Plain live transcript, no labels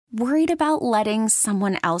Worried about letting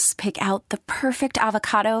someone else pick out the perfect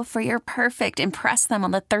avocado for your perfect impress them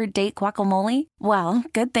on the third date guacamole? Well,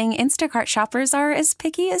 good thing Instacart shoppers are as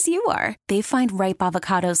picky as you are. They find ripe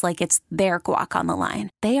avocados like it's their guac on the line.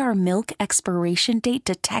 They are milk expiration date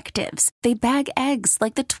detectives. They bag eggs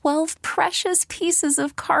like the 12 precious pieces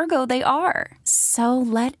of cargo they are. So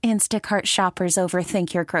let Instacart shoppers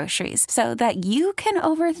overthink your groceries so that you can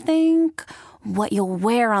overthink what you'll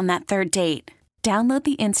wear on that third date. Download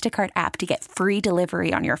the Instacart app to get free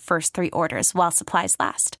delivery on your first 3 orders while supplies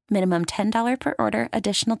last. Minimum $10 per order.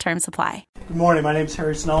 Additional terms apply. Good morning. My name is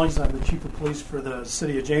Harry Snellings. I'm the Chief of Police for the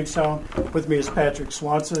City of Jamestown. With me is Patrick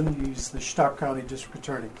Swanson. He's the Chautauqua County District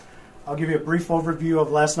Attorney. I'll give you a brief overview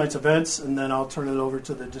of last night's events, and then I'll turn it over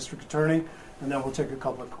to the District Attorney, and then we'll take a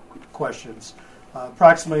couple of questions.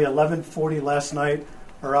 Approximately 11:40 last night,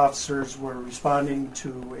 our officers were responding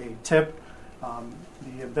to a tip.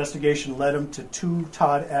 The investigation led them to 2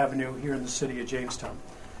 Todd Avenue here in the city of Jamestown.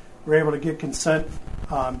 We were able to get consent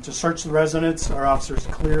to search the residence. Our officers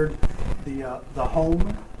cleared the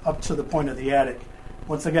home up to the point of the attic.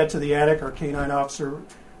 Once they got to the attic, our canine officer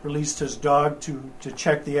released his dog to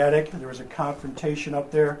check the attic. There was a confrontation up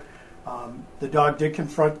there. The dog did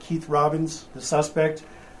confront Keith Robbins, the suspect.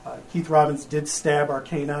 Keith Robbins did stab our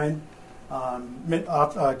canine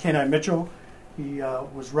Mitchell. He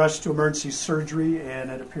was rushed to emergency surgery, and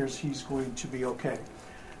it appears he's going to be okay.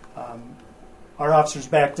 Our officers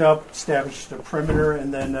backed up, established a perimeter,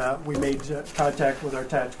 and then we made contact with our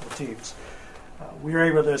tactical teams. We were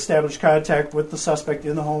able to establish contact with the suspect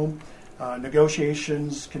in the home.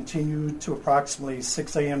 Negotiations continued to approximately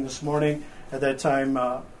 6 a.m. this morning. At that time,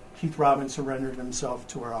 Keith Robbins surrendered himself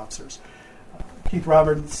to our officers. Keith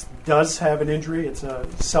Robbins does have an injury. It's a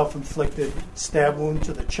self-inflicted stab wound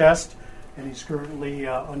to the chest, and he's currently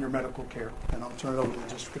under medical care. And I'll turn it over to the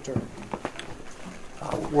District Attorney.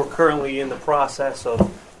 We're currently in the process of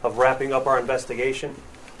wrapping up our investigation.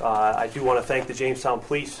 I do want to thank the Jamestown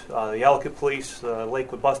Police, the Ellicott Police, the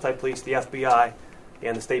Lakewood Bus-Type Police, the FBI,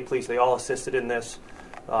 and the State Police. They all assisted in this,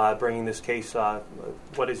 bringing this case,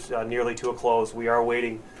 what is nearly to a close. We are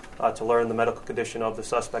waiting to learn the medical condition of the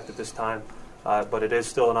suspect at this time, but it is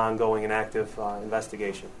still an ongoing and active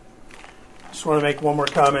investigation. Just want to make one more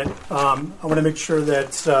comment. I want to make sure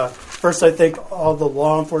that, first, I thank all the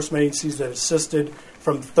law enforcement agencies that assisted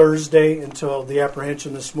from Thursday until the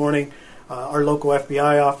apprehension this morning. Our local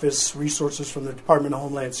FBI office, resources from the Department of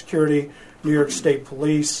Homeland Security, New York State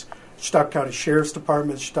Police, Chautauqua County Sheriff's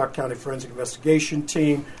Department, Chautauqua County Forensic Investigation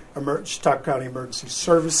Team, Chautauqua County Emergency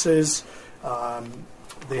Services, the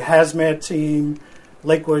Hazmat Team,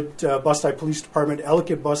 Lakewood Bus-Type Police Department,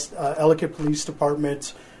 Ellicott Police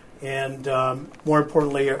Department, and more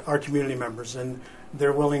importantly, our community members and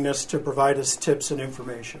their willingness to provide us tips and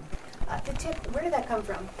information. The tip, where did that come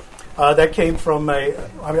from? That came from I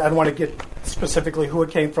don't want to get specifically who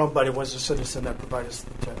it came from, but it was a citizen that provided us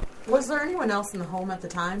the tip. Was there anyone else in the home at the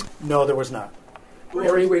time? No, there was not.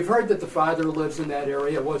 Larry, we've heard that the father lives in that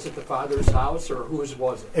area. Was it the father's house, or whose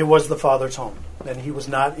was it? It was the father's home, and he was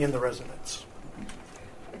not in the residence.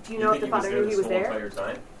 Do you know if the father knew he was there? Entire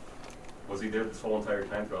time? Was he there this whole entire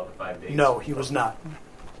time throughout the 5 days? No, he was not.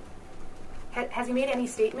 Has he made any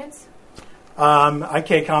statements? I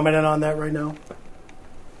can't comment on that right now.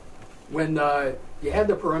 When you had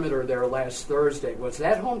the perimeter there last Thursday, was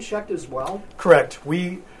that home checked as well? Correct.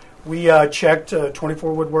 We checked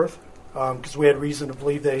 24 Woodworth because we had reason to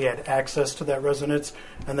believe that he had access to that residence,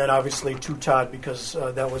 and then obviously 2 Todd because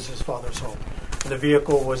that was his father's home. And the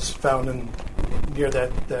vehicle was found near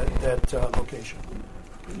that location.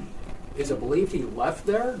 Is it believed he left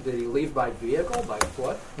there? Did he leave by vehicle, by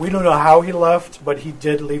foot? We don't know how he left, but he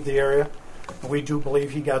did leave the area. And we do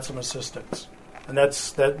believe he got some assistance. And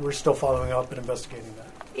that we're still following up and investigating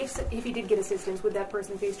that. If he did get assistance, would that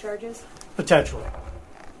person face charges? Potentially.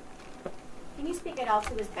 Can you speak at all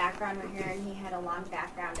to his background? We're hearing he had a long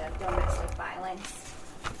background of domestic violence.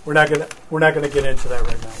 We're not gonna get into that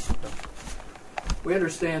right now. No. We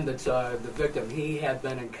understand that the victim, he had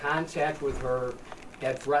been in contact with her,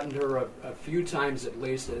 had threatened her a few times at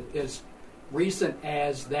least, as recent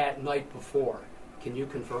as that night before. Can you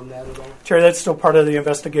confirm that at all? Terry, that's still part of the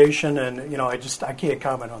investigation, and I can't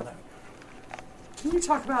comment on that. Can you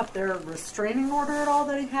talk about their restraining order at all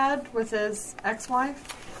that he had with his ex-wife?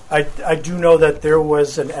 I do know that there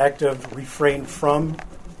was an active refrain from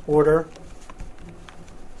order.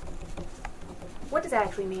 What does that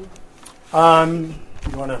actually mean?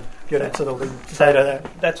 You want to get into the legal side of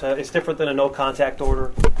that? It's different than a no contact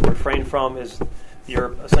order. Refrain from is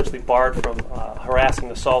you're essentially barred from harassing,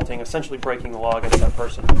 assaulting, essentially breaking the law against that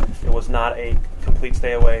person. It was not a complete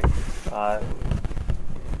stay away.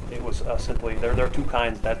 is simply, there are two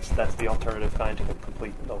kinds. That's the alternative kind to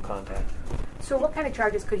complete no contact. So what kind of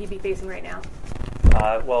charges could he be facing right now?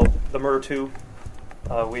 Well, the murder 2,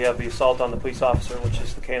 we have the assault on the police officer, which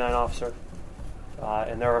is the K-9 officer,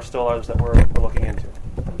 and there are still others that we're looking into.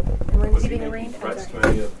 And when is Was he he being making arraigned? I'm threats sorry. to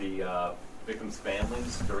any of the victims'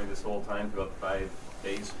 families during this whole time, throughout the 5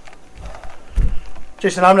 days?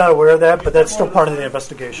 Jason, I'm not aware of that, but that's still part of the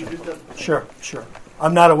investigation. Sure.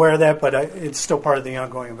 I'm not aware of that, but it's still part of the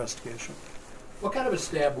ongoing investigation. What kind of a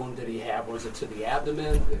stab wound did he have? Was it to the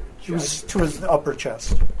abdomen? It was to his upper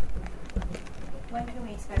chest. When can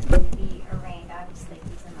we expect him to be arraigned? Obviously,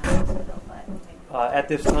 he's in the hospital, but At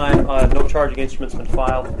this time, no charging instrument's been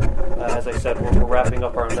filed. As I said, we're wrapping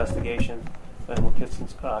up our investigation, and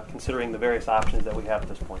we're considering the various options that we have at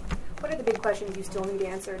this point. What are the big questions you still need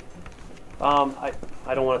answered? I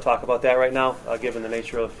don't want to talk about that right now, given the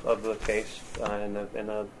nature of the case and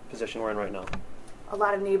the position we're in right now. A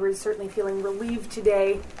lot of neighbors certainly feeling relieved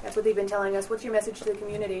today. That's what they've been telling us. What's your message to the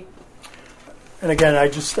community? And again, I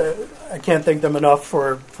can't thank them enough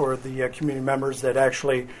for the community members that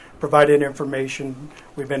actually provided information.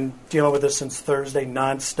 We've been dealing with this since Thursday,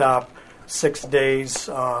 nonstop, 6 days.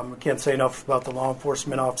 I can't say enough about the law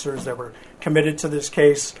enforcement officers that were committed to this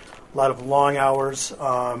case. A lot of long hours.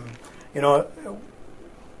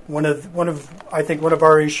 One of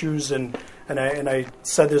our issues, and I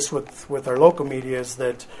said this with our local media, is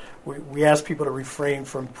that we ask people to refrain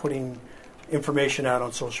from putting information out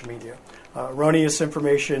on social media. Erroneous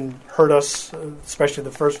information hurt us, especially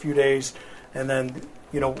the first few days, and then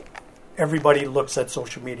everybody looks at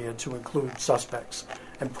social media to include suspects,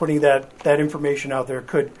 and putting that information out there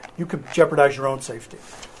could jeopardize your own safety,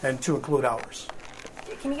 and to include ours.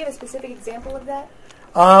 Can you give a specific example of that?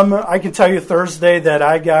 I can tell you Thursday that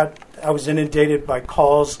I was inundated by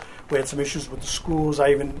calls. We had some issues with the schools.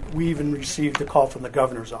 We even received a call from the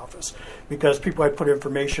governor's office because people had put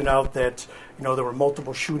information out that there were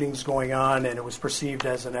multiple shootings going on, and it was perceived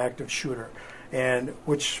as an active shooter, and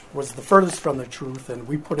which was the furthest from the truth. And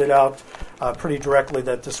we put it out pretty directly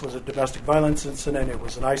that this was a domestic violence incident. It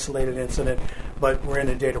was an isolated incident, but we're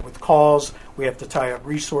inundated with calls. We have to tie up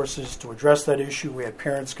resources to address that issue. We had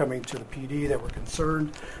parents coming to the PD that were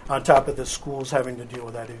concerned, on top of the schools having to deal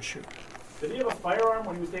with that issue. Did he have a firearm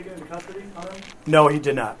when he was taken into custody on him? No, he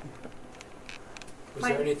did not. Was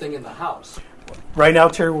there anything in the house? Right now,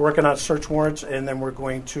 Terry, we're working on search warrants, and then we're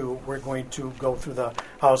going to go through the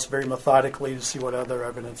house very methodically to see what other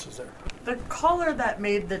evidence is there. The caller that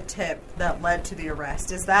made the tip that led to the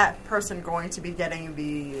arrest, is that person going to be getting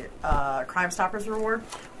the Crime Stoppers reward?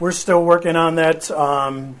 We're still working on that,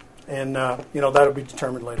 and that'll be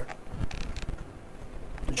determined later.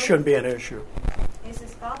 It shouldn't be an issue. is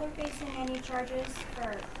his father facing any charges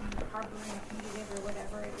for harboring a fugitive or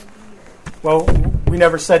whatever it would be? Well, we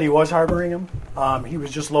never said he was harboring him. He was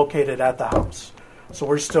just located at the house. So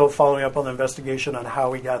we're still following up on the investigation on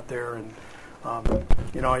how he got there, and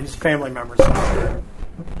his family members out there.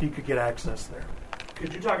 He could get access there.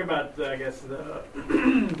 Could you talk about, the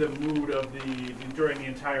the mood of during the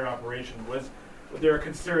entire operation? Was there a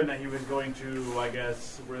concern that he was going to,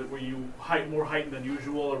 were you more heightened than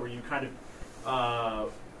usual, or were you kind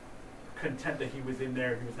of content that he was in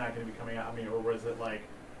there, he was not going to be coming out? Or was it like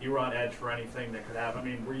you were on edge for anything that could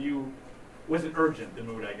happen? Was it urgent, the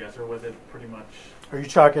mood, or was it pretty much... Are you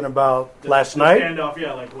talking about last the night? standoff,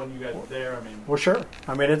 yeah, like when you guys were there, Well, sure.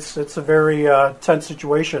 It's a very tense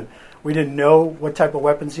situation. We didn't know what type of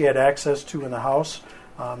weapons he had access to in the house.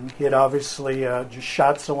 He had obviously just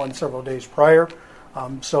shot someone several days prior.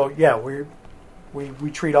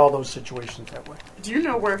 We treat all those situations that way. Do you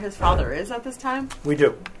know where his father is at this time? We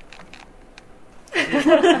do.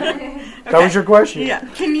 That was your question? Yeah.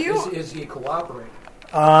 Can you... Is he cooperating?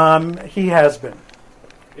 He has been.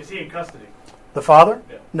 Is he in custody? The father?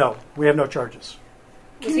 Yeah. No, we have no charges.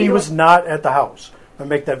 He was not at the house. I'll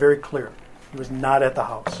make that very clear. He was not at the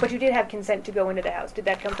house. But you did have consent to go into the house. Did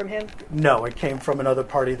that come from him? No, it came from another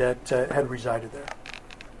party that had resided there.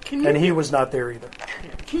 And he was not there either.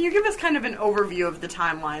 Can you give us kind of an overview of the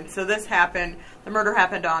timeline? So this happened, the murder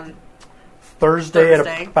happened on Thursday.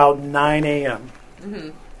 At about 9 a.m. Mm-hmm.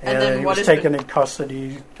 And then he was taken in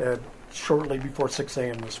custody shortly before 6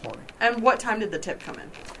 a.m. this morning. And what time did the tip come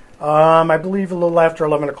in? I believe a little after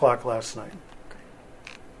 11 o'clock last night.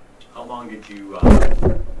 How long did you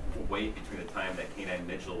wait between the time that K-9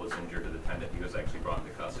 Mitchell was injured to the time that he was actually brought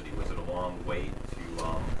into custody? Was it a long wait to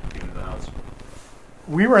get into the house?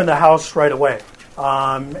 We were in the house right away.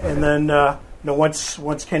 And then, once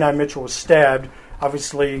K-9 Mitchell was stabbed,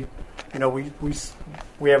 obviously,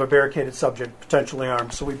 we have a barricaded subject, potentially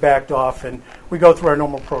armed, so we backed off and we go through our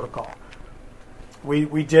normal protocol.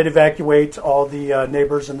 We did evacuate all the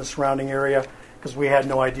neighbors in the surrounding area because we had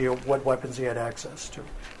no idea what weapons he had access to.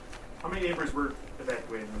 How many neighbors were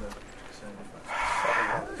evacuated in the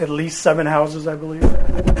vicinity? At least 7 houses, I believe.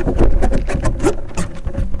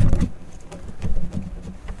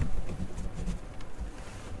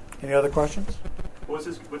 Any other questions? What's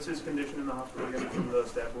his condition in the hospital again from the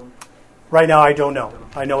stab wound? Right now, I don't know.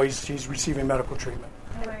 I know he's receiving medical treatment.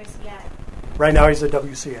 Where is he at? Right now, he's at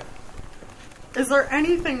WCA. Is there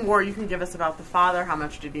anything more you can give us about the father? How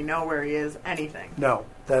much did he know where he is? Anything? No,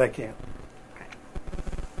 that I can't.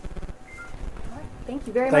 Thank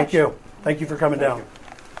you very much. Thank you. Thank you for coming down.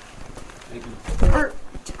 Thank you. Or,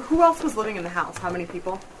 who else was living in the house? How many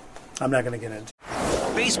people? I'm not going to get into it.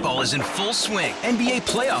 Baseball is in full swing. NBA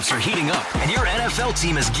playoffs are heating up, and your NFL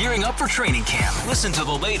team is gearing up for training camp. Listen to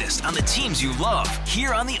the latest on the teams you love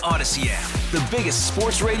here on the Odyssey app. The biggest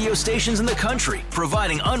sports radio stations in the country,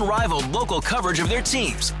 providing unrivaled local coverage of their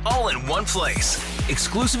teams, all in one place.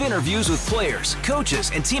 Exclusive interviews with players,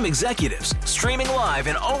 coaches, and team executives, streaming live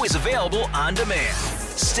and always available on demand.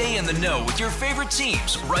 Stay in the know with your favorite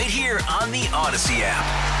teams right here on the Odyssey app.